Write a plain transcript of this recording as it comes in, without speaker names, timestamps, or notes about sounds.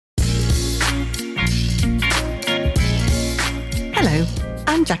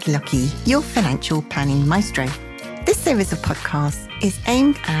I'm Jackie Lucky, your financial planning maestro. This series of podcasts is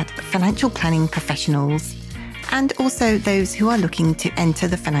aimed at financial planning professionals and also those who are looking to enter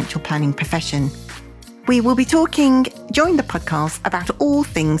the financial planning profession. We will be talking during the podcast about all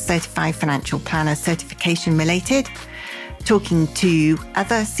things Certified Financial Planner certification related, talking to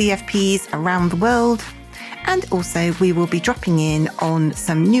other CFPs around the world, and also we will be dropping in on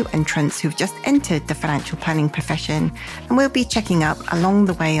some new entrants who've just entered the financial planning profession, and we'll be checking up along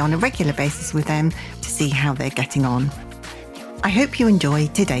the way on a regular basis with them to see how they're getting on. I hope you enjoy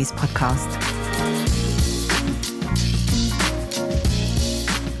today's podcast.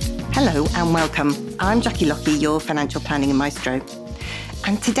 Hello and welcome. I'm Jackie Lucky, your financial planning maestro.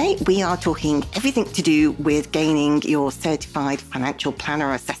 And today we are talking everything to do with gaining your Certified Financial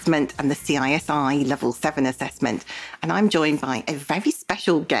Planner assessment and the CISI Level 7 assessment. And I'm joined by a very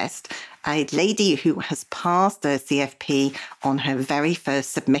special guest, a lady who has passed her CFP on her very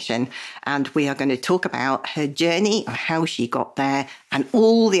first submission. And we are going to talk about her journey, how she got there, and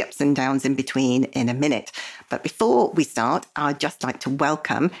all the ups and downs in between in a minute. But before we start, I'd just like to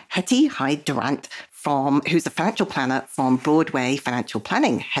welcome Hetty Hyde-Durrant, who's a financial planner from Broadway Financial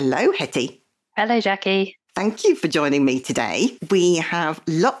Planning. Hello, Hetty. Hello, Jackie. Thank you for joining me today. We have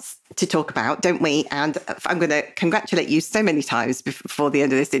lots to talk about, don't we? And I'm going to congratulate you so many times before the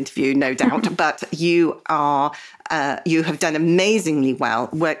end of this interview, no doubt. But you have done amazingly well,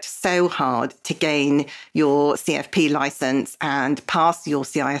 worked so hard to gain your CFP license and pass your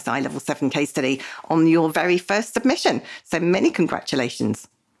CISI Level 7 case study on your very first submission. So many congratulations.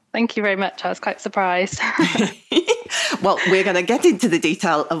 Thank you very much. I was quite surprised. Well, we're going to get into the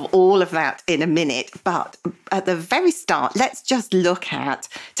detail of all of that in a minute. But at the very start, let's just tell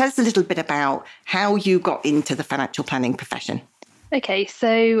us a little bit about how you got into the financial planning profession. Okay,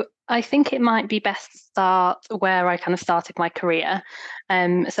 so I think it might be best to start where I kind of started my career.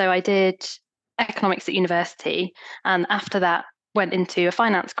 So I did economics at university, and after that went into a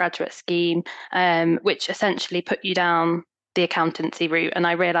finance graduate scheme, which essentially put you down the accountancy route. And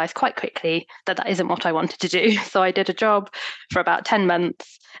I realised quite quickly that isn't what I wanted to do. So I did a job for about 10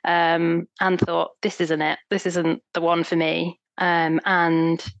 months and thought, this isn't it. This isn't the one for me.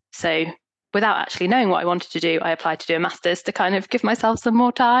 And so without actually knowing what I wanted to do, I applied to do a master's to kind of give myself some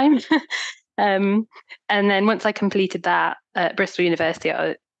more time. And then once I completed that at Bristol University,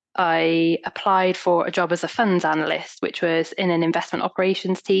 I applied for a job as a funds analyst, which was in an investment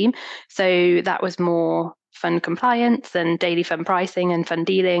operations team. So that was more fund compliance and daily fund pricing and fund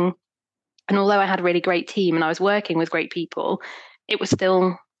dealing. And although I had a really great team and I was working with great people, I was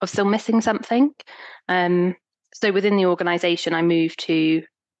still missing something. So within the organisation, I moved to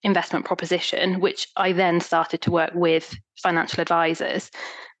investment proposition, which I then started to work with financial advisors.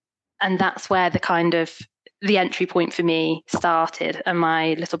 And that's where the entry point for me started, and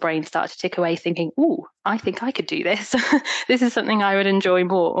my little brain started to tick away thinking, oh, I think I could do this. This is something I would enjoy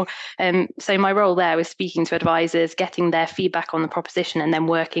more. So my role there was speaking to advisors, getting their feedback on the proposition, and then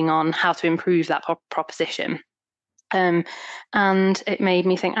working on how to improve that proposition. And it made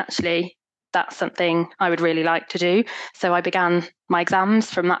me think, actually, that's something I would really like to do. So I began my exams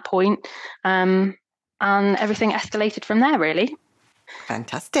from that point, and everything escalated from there, really.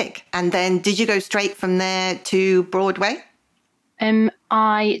 Fantastic. And then did you go straight from there to Broadway?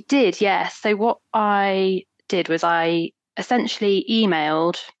 I did, yes. So what I did was I essentially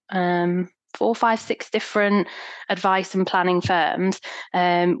emailed 4, 5, 6 different advice and planning firms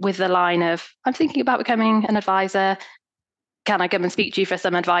with the line of, I'm thinking about becoming an advisor. Can I come and speak to you for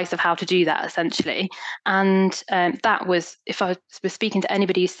some advice of how to do that, essentially? And that was, if I was speaking to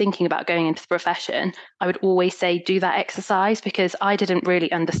anybody who's thinking about going into the profession, I would always say, do that exercise, because I didn't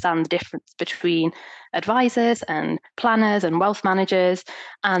really understand the difference between advisors and planners and wealth managers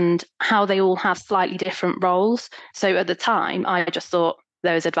and how they all have slightly different roles. So at the time, I just thought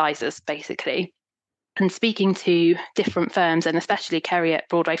there was advisors, basically. And speaking to different firms, and especially Kerry at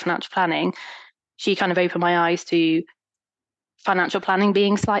Broadway Financial Planning, she kind of opened my eyes to financial planning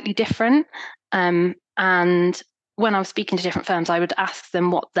being slightly different. And when I was speaking to different firms, I would ask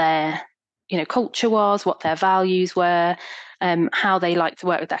them what their culture was, what their values were, how they like to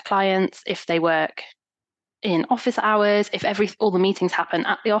work with their clients, if they work in office hours, if all the meetings happen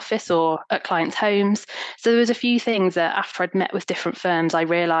at the office or at clients' homes. So there was a few things that after I'd met with different firms, I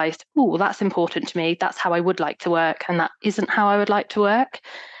realised, oh, that's important to me. That's how I would like to work, and that isn't how I would like to work.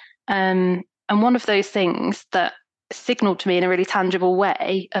 And one of those things that signaled to me in a really tangible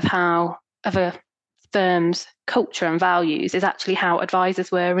way of a firm's culture and values is actually how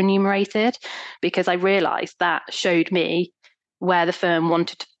advisors were remunerated, because I realised that showed me where the firm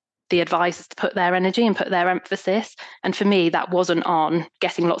wanted the advisors to put their energy and put their emphasis. And for me, that wasn't on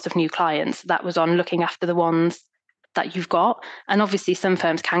getting lots of new clients. That was on looking after the ones that you've got. And obviously some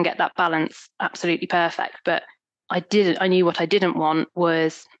firms can get that balance absolutely perfect, but I knew what I didn't want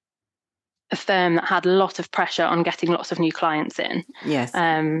was a firm that had a lot of pressure on getting lots of new clients in. Yes.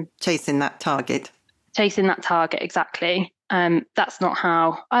 Chasing that target. Chasing that target, exactly. That's not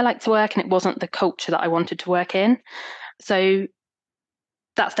how I like to work, and it wasn't the culture that I wanted to work in. So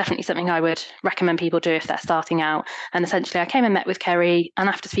that's definitely something I would recommend people do if they're starting out. And essentially I came and met with Kerry, and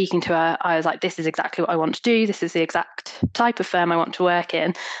after speaking to her, I was like, this is exactly what I want to do. This is the exact type of firm I want to work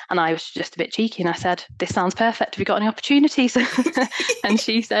in. And I was just a bit cheeky and I said, this sounds perfect. Have you got any opportunities? And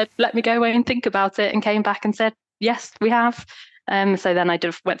she said, let me go away and think about it, and came back and said, yes, we have. So then I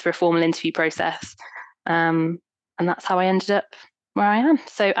went through a formal interview process. And that's how I ended up where I am.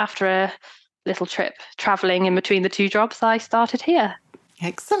 So after a little trip traveling in between the two jobs, I started here.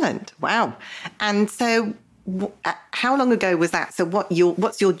 Excellent. Wow. And so how long ago was that? So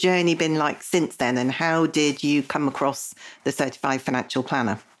what's your journey been like since then? And how did you come across the Certified Financial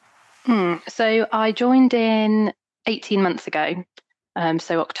Planner? So I joined in 18 months ago,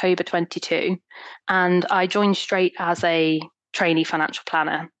 so October 22, and I joined straight as a trainee financial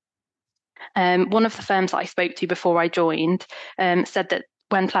planner. One of the firms that I spoke to before I joined said that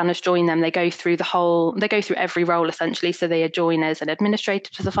when planners join them, they go through every role essentially. So they join as an administrator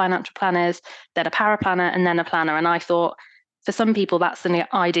to the financial planners, then a paraplanner, and then a planner. And I thought for some people that's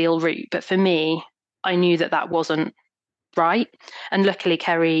the ideal route, but for me, I knew that wasn't right. And luckily,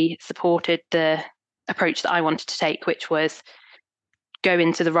 Kerry supported the approach that I wanted to take, which was go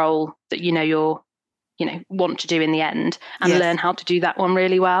into the role that you're want to do in the end, and learn how to do that one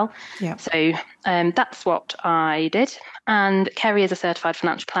really well. Yeah. So that's what I did. And Kerry is a certified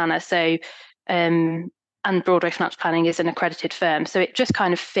financial planner. So and Broadway Financial Planning is an accredited firm. So it just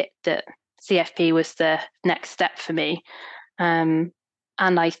kind of fit that CFP was the next step for me.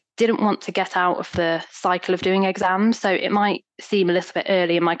 And I didn't want to get out of the cycle of doing exams. So it might seem a little bit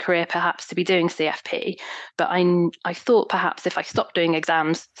early in my career, perhaps, to be doing CFP. But I thought perhaps if I stopped doing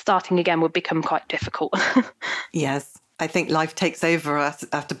exams, starting again would become quite difficult. Yes. I think life takes over us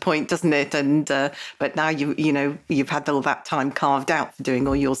at a point, doesn't it? And but now you've had all that time carved out for doing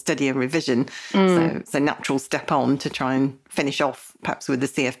all your study and revision. So it's a natural step on to try and finish off perhaps with the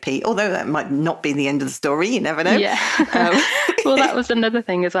CFP, although that might not be the end of the story. You never know. Yeah. Well, that was another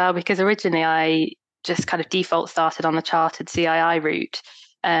thing as well, because originally I just kind of default started on the chartered CII route.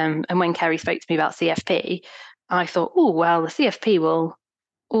 And when Kerry spoke to me about CFP, I thought, oh, well, the CFP will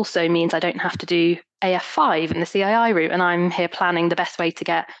also means I don't have to do AF5 in the CII route, and I'm here planning the best way to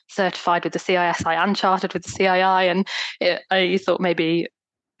get certified with the CISI and chartered with the CII. And I thought maybe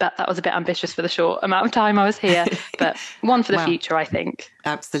that was a bit ambitious for the short amount of time I was here, but one for the future, I think.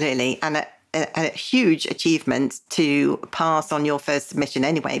 Absolutely. And a huge achievement to pass on your first submission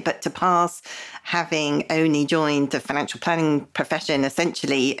anyway, but to pass having only joined the financial planning profession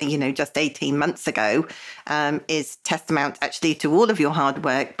essentially, just 18 months ago, is testament actually to all of your hard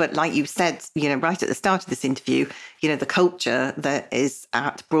work. But like you said, right at the start of this interview, the culture that is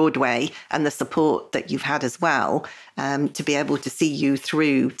at Broadway and the support that you've had as well, to be able to see you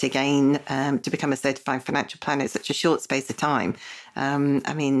through to gain, to become a certified financial planner in such a short space of time. I'm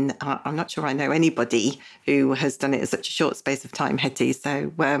not sure I know anybody who has done it in such a short space of time, Hetty.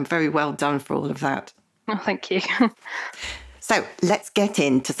 So very well done for all of that. Oh, thank you. So let's get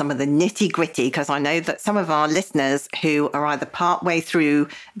into some of the nitty gritty, because I know that some of our listeners who are either partway through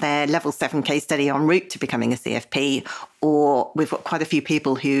their level 7 case study en route to becoming a CFP, or we've got quite a few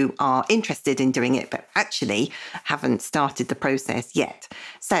people who are interested in doing it, but actually haven't started the process yet.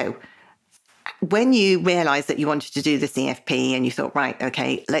 So when you realised that you wanted to do the CFP and you thought, right,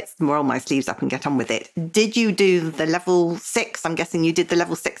 okay, let's roll my sleeves up and get on with it. Did you do the level 6? I'm guessing you did the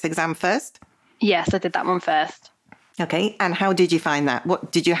level 6 exam first? Yes, I did that one first. Okay. And how did you find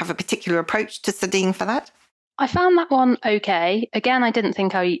that? Did you have a particular approach to studying for that? I found that one okay. Again, I didn't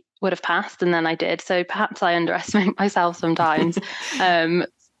think I would have passed, and then I did. So perhaps I underestimate myself sometimes.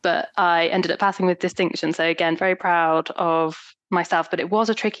 But I ended up passing with distinction. So again, very proud of myself. But it was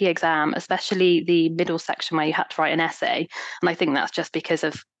a tricky exam, especially the middle section where you had to write an essay. And I think that's just because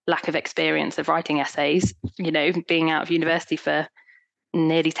of lack of experience of writing essays, being out of university for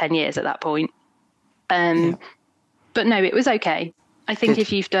nearly 10 years at that point. But no, it was okay. I think if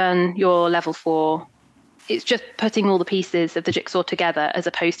you've done your level 4, it's just putting all the pieces of the jigsaw together as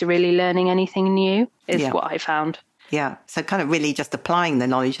opposed to really learning anything new is what I found. Yeah. So kind of really just applying the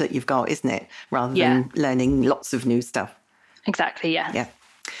knowledge that you've got, isn't it? Rather than learning lots of new stuff. Exactly. Yeah. Yeah.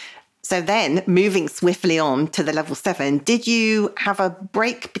 So then moving swiftly on to the level 7, did you have a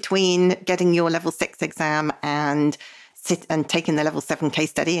break between getting your level 6 exam and taking the level 7 case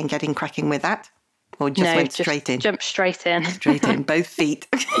study and getting cracking with that? Or went straight in? Jumped straight in. Straight in, both feet.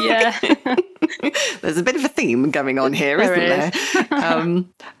 Yeah. There's a bit of a theme going on here, isn't there?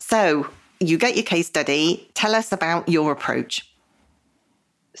 So you get your case study. Tell us about your approach.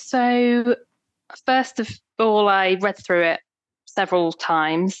 So first of all, I read through it several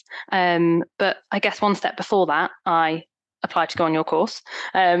times. But I guess one step before that, I applied to go on your course,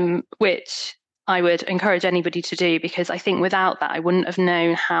 which I would encourage anybody to do, because I think without that, I wouldn't have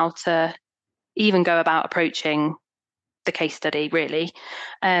known how to even go about approaching the case study, really.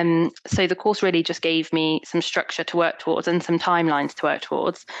 So the course really just gave me some structure to work towards and some timelines to work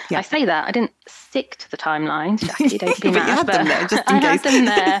towards. Yeah. I say that, I didn't stick to the timelines, Jackie, don't be mad, but I had them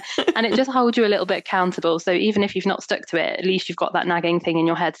there, and it just holds you a little bit accountable. So even if you've not stuck to it, at least you've got that nagging thing in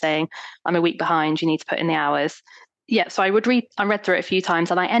your head saying, I'm a week behind, you need to put in the hours. Yeah, so I read through it a few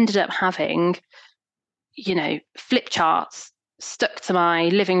times, and I ended up having, flip charts stuck to my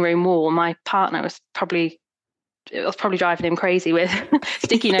living room wall. My partner was probably driving him crazy with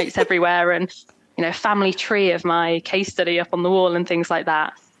sticky notes everywhere, and family tree of my case study up on the wall and things like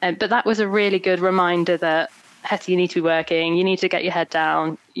that. But that was a really good reminder that, Hetty, you need to be working, you need to get your head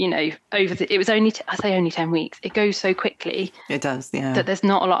down. It was only only 10 weeks. It goes so quickly. It does, yeah. That there's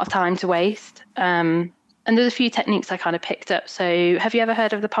not a lot of time to waste. And there's a few techniques I kind of picked up. So have you ever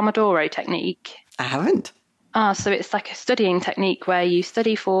heard of the Pomodoro technique? I haven't. So it's like a studying technique where you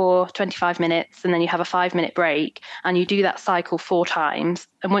study for 25 minutes and then you have a 5-minute break, and you do that cycle 4 times.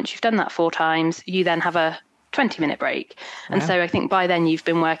 And once you've done that 4 times, you then have a 20-minute break. Wow. And so I think by then you've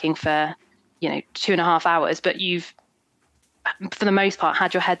been working for, 2.5 hours, but you've, for the most part,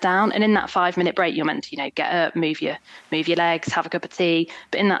 had your head down. And in that 5-minute break, you're meant to, get up, move your legs, have a cup of tea.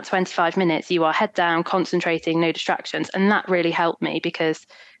 But in that 25 minutes, you are head down, concentrating, no distractions. And that really helped me, because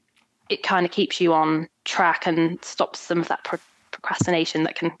it kind of keeps you on track and stops some of that procrastination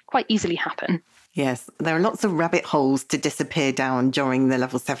that can quite easily happen. Yes, there are lots of rabbit holes to disappear down during the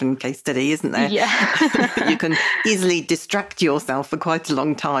level 7 case study, isn't there? Yeah. You can easily distract yourself for quite a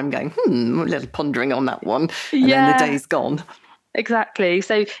long time going, a little pondering on that one, and then the day's gone. Exactly.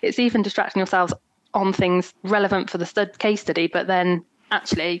 So it's even distracting yourselves on things relevant for the case study, but then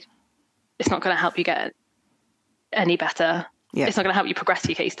actually it's not going to help you get any better. Yeah. It's not going to help you progress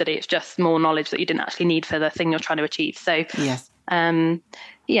your case study. It's just more knowledge that you didn't actually need for the thing you're trying to achieve. So, yes.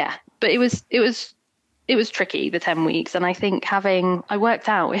 But it was tricky, the 10 weeks. And I think I worked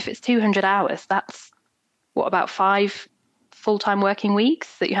out, if it's 200 hours, that's about 5 full-time working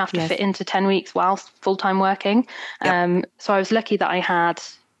weeks that you have to fit into 10 weeks whilst full-time working. Yep. So I was lucky that I had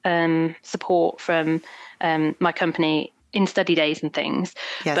support from my company in study days and things.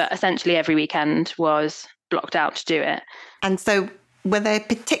 Yes. But essentially every weekend was blocked out to do it. And so were there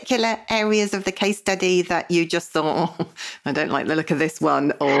particular areas of the case study that you just thought, I don't like the look of this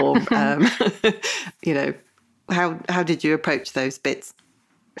one, or, how did you approach those bits?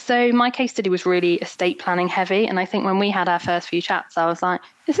 So my case study was really estate planning heavy. And I think when we had our first few chats, I was like,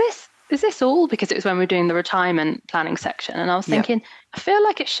 is this all? Because it was when we were doing the retirement planning section. And I was thinking, I feel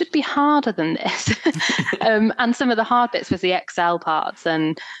like it should be harder than this. And some of the hard bits was the Excel parts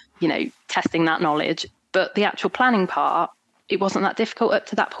and, testing that knowledge. But the actual planning part, it wasn't that difficult up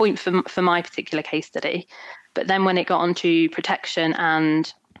to that point for my particular case study. But then when it got onto protection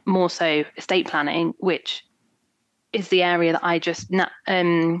and more so estate planning, which is the area that I just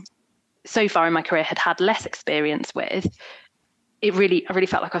so far in my career had less experience with, I really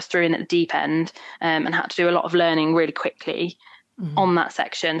felt like I was thrown in at the deep end and had to do a lot of learning really quickly on that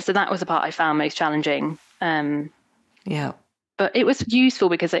section. So that was the part I found most challenging. But it was useful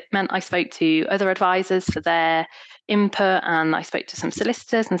because it meant I spoke to other advisors for their input, and I spoke to some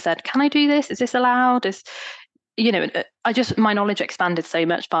solicitors and said, can I do this? Is this allowed? My knowledge expanded so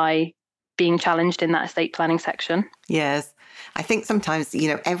much by being challenged in that estate planning section. Yes. I think sometimes,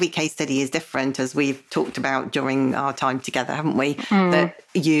 every case study is different, as we've talked about during our time together, haven't we? That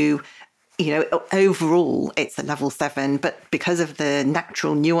overall it's a level 7, but because of the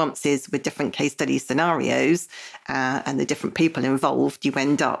natural nuances with different case study scenarios and the different people involved, you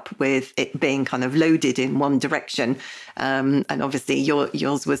end up with it being kind of loaded in one direction. And obviously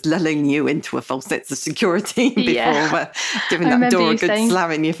yours was lulling you into a false sense of security before giving that door a good slam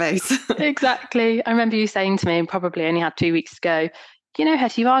in your face. Exactly. I remember you saying to me, and probably only had 2 weeks to go,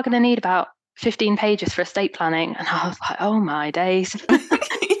 Hetty, you are going to need about 15 pages for estate planning. And I was like, oh my days.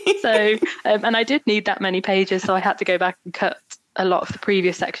 So, and I did need that many pages, so I had to go back and cut a lot of the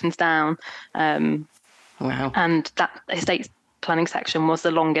previous sections down. Wow. And that estate planning section was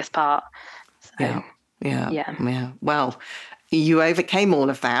the longest part. So, yeah. Well, you overcame all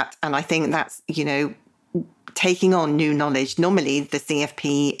of that. And I think that's, taking on new knowledge. Normally the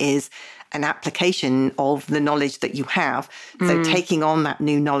CFP is an application of the knowledge that you have. So taking on that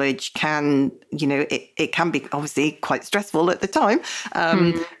new knowledge can, it can be obviously quite stressful at the time,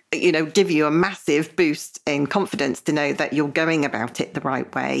 give you a massive boost in confidence to know that you're going about it the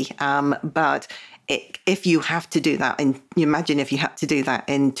right way. But if you have to do that, and you imagine if you had to do that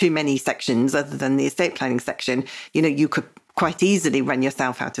in too many sections other than the estate planning section, you could quite easily run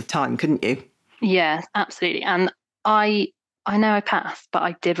yourself out of time, couldn't you? Yeah, absolutely. And I know I passed, but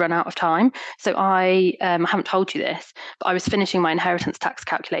I did run out of time. So I haven't told you this, but I was finishing my inheritance tax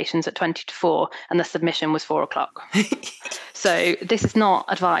calculations at 20 to 4 and the submission was 4 o'clock. So this is not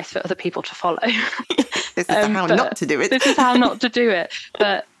advice for other people to follow. This is how not to do it. This is how not to do it.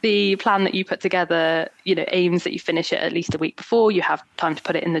 But the plan that you put together, aims that you finish it at least a week before. You have time to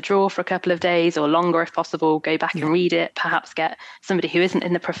put it in the drawer for a couple of days or longer if possible. Go back and read it. Perhaps get somebody who isn't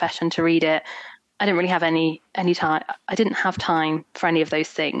in the profession to read it. I didn't really have any time. I didn't have time for any of those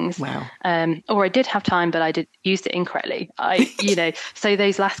things. Wow. Or I did have time, but I used it incorrectly. So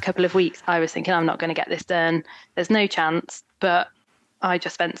those last couple of weeks, I was thinking, I'm not going to get this done. There's no chance. But I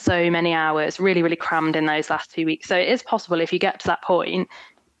just spent so many hours really, really crammed in those last 2 weeks. So it is possible if you get to that point,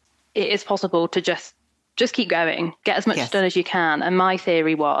 it is possible to just keep going, get as much done as you can. And my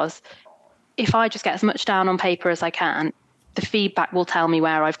theory was, if I just get as much down on paper as I can, the feedback will tell me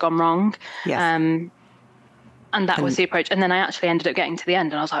where I've gone wrong. Yes. And that was the approach. And then I actually ended up getting to the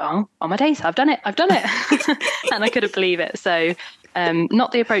end and I was like, oh my days, I've done it. And I couldn't believe it. So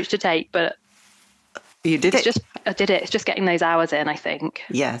not the approach to take, but you did it. I did it. It's just getting those hours in, I think.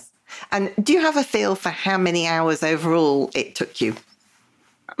 Yes. And do you have a feel for how many hours overall it took you?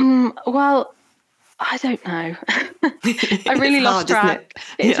 Well, I don't know. I really lost track.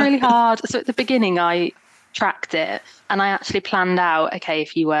 It's really hard. So at the beginning, I tracked it and I actually planned out, okay,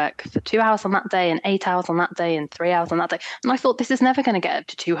 if you work for 2 hours on that day and 8 hours on that day and 3 hours on that day, and I thought this is never going to get up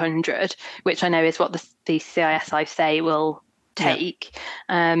to 200, which I know is what the CISI say will take.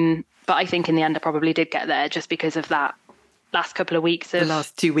 But I think in the end I probably did get there just because of that last couple of weeks of the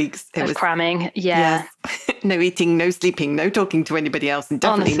last 2 weeks it was cramming. Yes. No eating, no sleeping, no talking to anybody else, and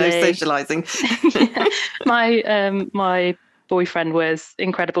definitely no socializing. My boyfriend was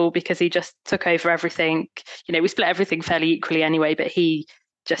incredible because he just took over everything. We split everything fairly equally anyway, but he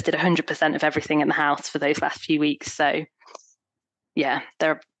just did 100% of everything in the house for those last few weeks. So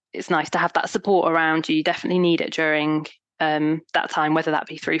it's nice to have that support around you. You definitely need it during that time, whether that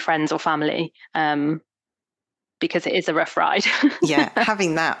be through friends or family, because it is a rough ride.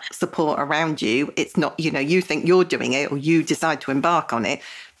 Having that support around you, it's not, you think you're doing it or you decide to embark on it,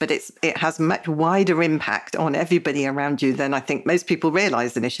 but it has much wider impact on everybody around you than I think most people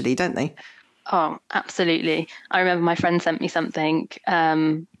realise initially, don't they? Oh, absolutely. I remember my friend sent me something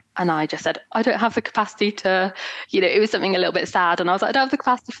and I just said, I don't have the capacity to, it was something a little bit sad. And I was like, I don't have the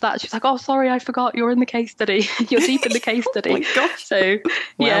capacity for that. She was like, oh, sorry, I forgot. You're in the case study. You're deep in the case study. Oh my gosh. So,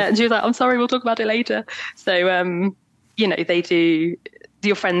 and she was like, I'm sorry, we'll talk about it later. So, they do,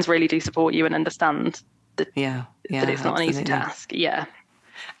 your friends really do support you and understand that it's not an easy task. Yeah.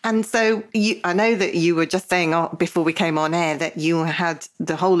 And so I know that you were just saying before we came on air that you had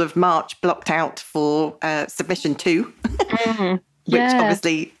the whole of March blocked out for submission 2. Which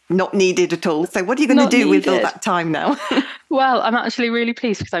obviously not needed at all. So what are you going to do with all that time now? Well, I'm actually really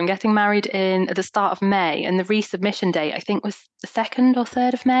pleased because I'm getting married at the start of May, and the resubmission date I think was the 2nd or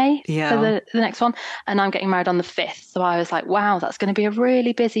 3rd of May for the next one, and I'm getting married on the 5th. So I was like, wow, that's going to be a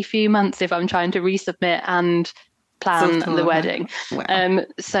really busy few months if I'm trying to resubmit and plan the wedding. Wow.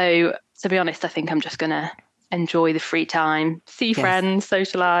 So to be honest, I think I'm just going to enjoy the free time, see friends,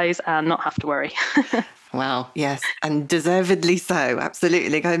 socialise, and not have to worry. Wow, yes, and deservedly so.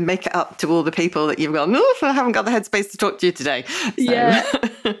 Absolutely. Go and make it up to all the people that you've gone, oh, I haven't got the headspace to talk to you today. So. Yeah,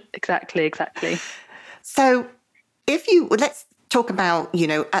 exactly. So let's talk about,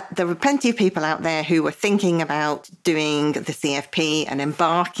 there are plenty of people out there who are thinking about doing the CFP and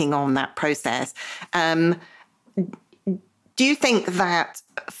embarking on that process. Do you think that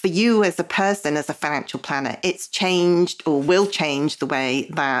for you as a person, as a financial planner, it's changed or will change the way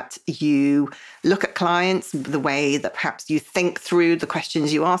that you look at clients, the way that perhaps you think through the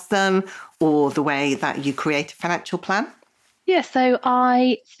questions you ask them, or the way that you create a financial plan? Yeah, so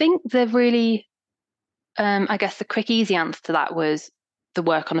I think the really, the quick, easy answer to that was the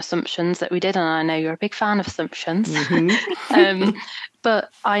work on assumptions that we did, and I know you're a big fan of assumptions. Mm-hmm. But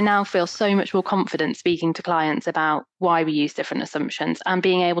I now feel so much more confident speaking to clients about why we use different assumptions and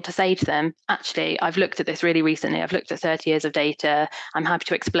being able to say to them, actually, I've looked at this really recently. I've looked at 30 years of data. I'm happy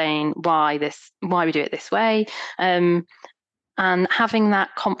to explain why we do it this way. And having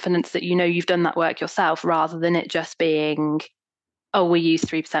that confidence that you've done that work yourself, rather than it just being, oh, we use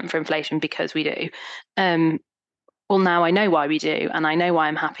 3% for inflation because we do. Well, now I know why we do, and I know why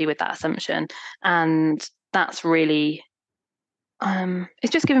I'm happy with that assumption. And that's really,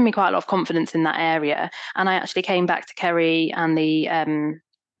 it's just given me quite a lot of confidence in that area. And I actually came back to Kerry and the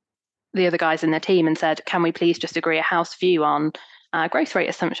other guys in the team and said, can we please just agree a house view on growth rate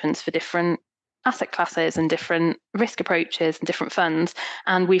assumptions for different asset classes and different risk approaches and different funds?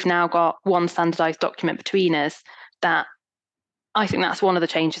 And we've now got one standardized document between us. That I think that's one of the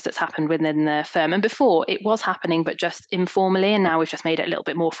changes that's happened within the firm. And before it was happening, but just informally, and now we've just made it a little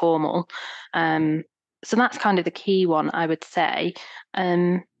bit more formal. So that's kind of the key one, I would say.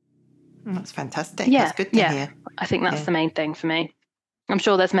 That's fantastic. Yeah, that's good to hear. I think that's the main thing for me. I'm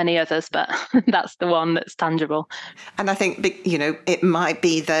sure there's many others, but that's the one that's tangible. And I think, it might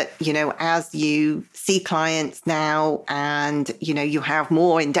be that, as you see clients now and, you have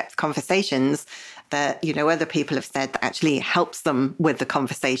more in-depth conversations, that, other people have said that actually helps them with the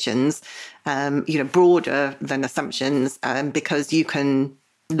conversations, broader than assumptions, because you can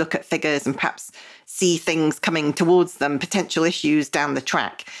look at figures and perhaps see things coming towards them, potential issues down the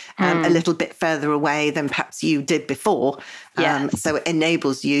track, a little bit further away than perhaps you did before. So it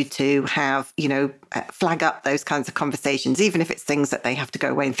enables you to have, flag up those kinds of conversations, even if it's things that they have to go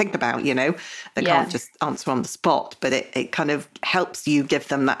away and think about, they can't just answer on the spot, but it kind of helps you give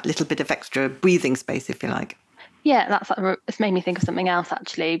them that little bit of extra breathing space, if you like. Yeah, it's made me think of something else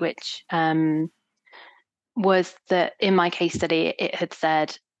actually, which was that in my case study, it had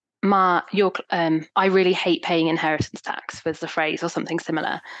said, I really hate paying inheritance tax, was the phrase, or something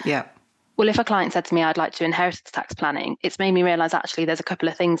similar. Yeah. Well, if a client said to me, I'd like to do inheritance tax planning, it's made me realise actually there's a couple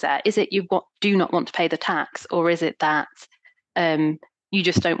of things there. Is it you do not want to pay the tax, or is it that you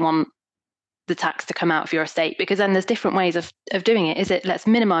just don't want the tax to come out of your estate? Because then there's different ways of doing it. Is it let's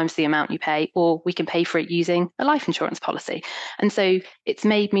minimise the amount you pay, or we can pay for it using a life insurance policy? And so it's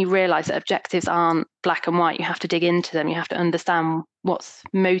made me realise that objectives aren't black and white. You have to dig into them. You have to understand what's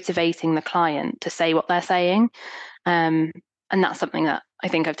motivating the client to say what they're saying. And that's something that I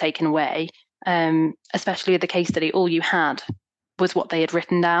think I've taken away, especially with the case study. All you had was what they had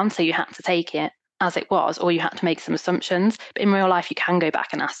written down. So you had to take it as it was, or you had to make some assumptions. But in real life, you can go back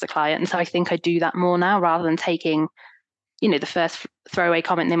and ask the client. And so I think I do that more now, rather than taking, the first throwaway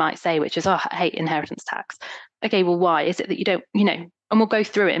comment they might say, which is, oh, I hate inheritance tax. Okay, well, why is it that you don't, and we'll go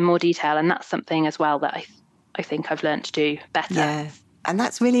through it in more detail. And that's something as well that I think I've learned to do better. Yeah. And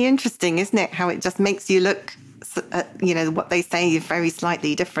that's really interesting, isn't it? How it just makes you look what they say very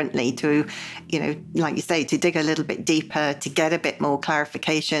slightly differently to, like you say, to dig a little bit deeper, to get a bit more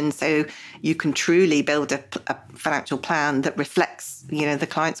clarification, so you can truly build a financial plan that reflects, the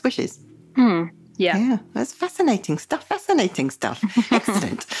client's wishes. Yeah, that's fascinating stuff.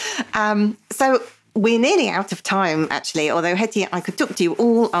 Excellent. So we're nearly out of time, actually, although Hetty, I could talk to you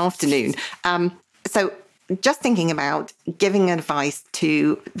all afternoon. So just thinking about giving advice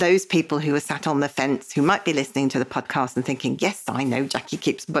to those people who are sat on the fence, who might be listening to the podcast and thinking, yes, I know Jackie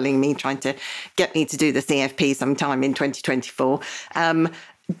keeps bullying me, trying to get me to do the CFP sometime in 2024.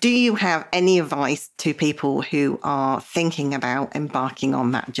 Do you have any advice to people who are thinking about embarking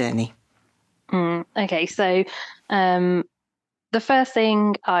on that journey? Okay, so the first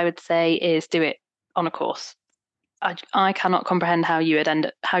thing I would say is do it on a course. I cannot comprehend how you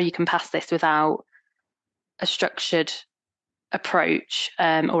can pass this without a structured approach,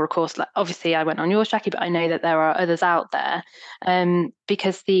 or a course. Like, obviously I went on yours, Jackie, but I know that there are others out there,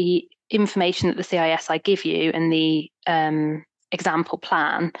 because the information that the CISI give you and the example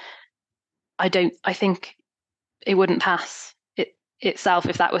plan, I think it wouldn't pass itself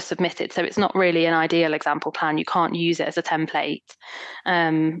if that was submitted. So it's not really an ideal example plan. You can't use it as a template.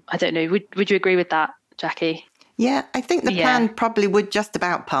 I don't know, would you agree with that, Jackie? Yeah, I think the plan probably would just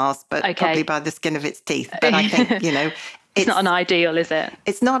about pass, but probably by the skin of its teeth. But I think, it's not an ideal, is it?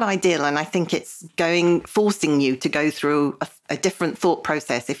 It's not ideal. And I think it's forcing you to go through a different thought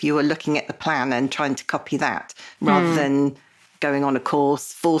process if you were looking at the plan and trying to copy that, rather than going on a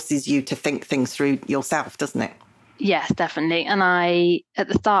course forces you to think things through yourself, doesn't it? Yes, definitely. And at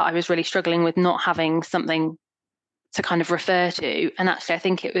the start, I was really struggling with not having something to kind of refer to. And actually, I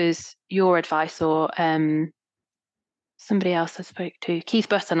think it was your advice, or somebody else I spoke to, Keith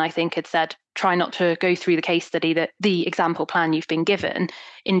Button, I think, had said, try not to go through the case study, that the example plan you've been given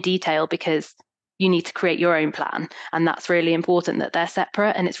in detail, because you need to create your own plan. And that's really important, that they're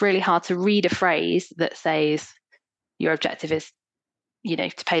separate. And it's really hard to read a phrase that says your objective is,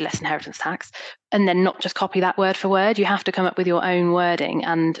 to pay less inheritance tax, and then not just copy that word for word. You have to come up with your own wording.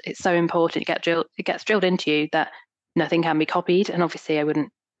 And it's so important. It gets drilled into you that nothing can be copied. And obviously I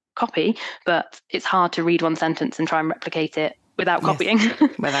wouldn't copy, but it's hard to read one sentence and try and replicate it without copying.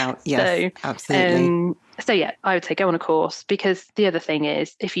 Yes, absolutely. So yeah, I would say go on a course, because the other thing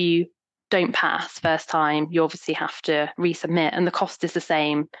is, if you don't pass first time, you obviously have to resubmit, and the cost is the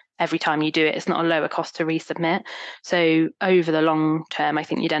same every time you do it. It's not a lower cost to resubmit. So over the long term, I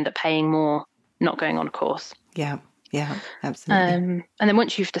think you'd end up paying more not going on a course. Yeah, absolutely. And then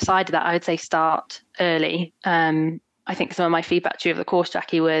once you've decided that, I would say start early. I think some of my feedback to you of the course,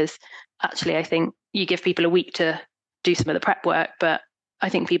 Jackie, was actually, I think you give people a week to do some of the prep work, but I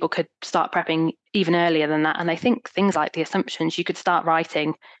think people could start prepping even earlier than that. And I think things like the assumptions you could start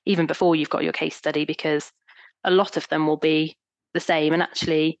writing even before you've got your case study, because a lot of them will be the same. And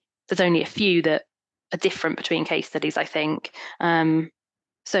actually, there's only a few that are different between case studies, I think.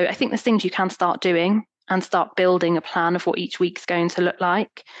 So I think there's things you can start doing and start building a plan of what each week's going to look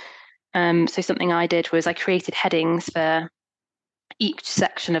like. So something I did was I created headings for each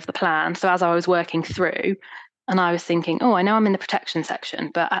section of the plan. So as I was working through, and I was thinking, oh, I know I'm in the protection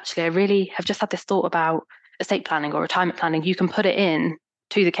section, but actually I really have just had this thought about estate planning or retirement planning. You can put it in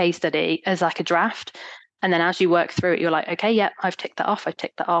to the case study as like a draft. And then as you work through it, you're like, okay, yeah, I've ticked that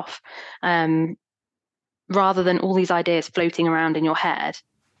off. Rather than all these ideas floating around in your head,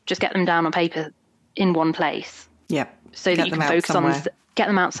 just get them down on paper in one place. Yeah. So that you can focus get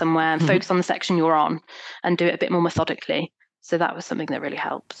them out somewhere and focus on the section you're on and do it a bit more methodically. So that was something that really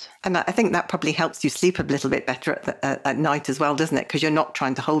helped. And I think that probably helps you sleep a little bit better at night as well, doesn't it? Because you're not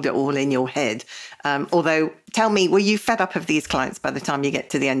trying to hold it all in your head. Although, tell me, were you fed up of these clients by the time you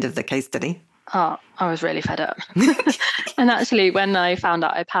get to the end of the case study? Oh, I was really fed up. And actually, when I found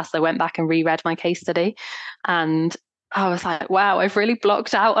out I passed, I went back and reread my case study. And I was like, wow, I've really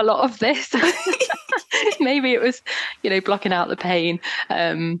blocked out a lot of this. Maybe it was, blocking out the pain.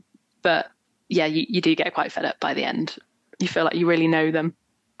 But yeah, you do get quite fed up by the end. You feel like you really know them.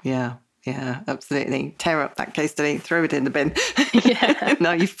 Yeah, absolutely. Tear up that case study, throw it in the bin. Yeah.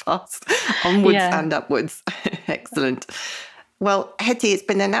 Now you've passed. Onwards and upwards. Excellent. Well, Hetty, it's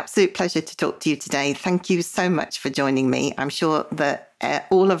been an absolute pleasure to talk to you today. Thank you so much for joining me. I'm sure that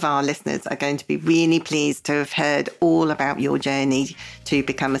all of our listeners are going to be really pleased to have heard all about your journey to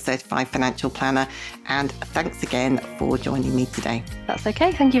become a certified financial planner. And thanks again for joining me today. That's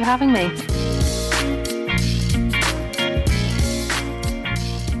okay. Thank you for having me.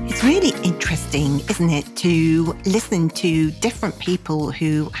 It's really interesting, isn't it, to listen to different people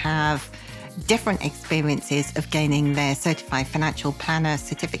who have different experiences of gaining their certified financial planner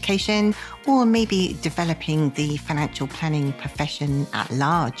certification, or maybe developing the financial planning profession at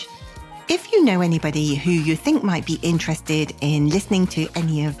large. If you know anybody who you think might be interested in listening to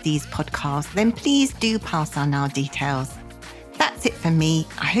any of these podcasts, then please do pass on our details. That's it for me.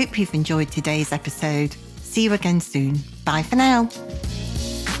 I hope you've enjoyed today's episode. See you again soon. Bye for now.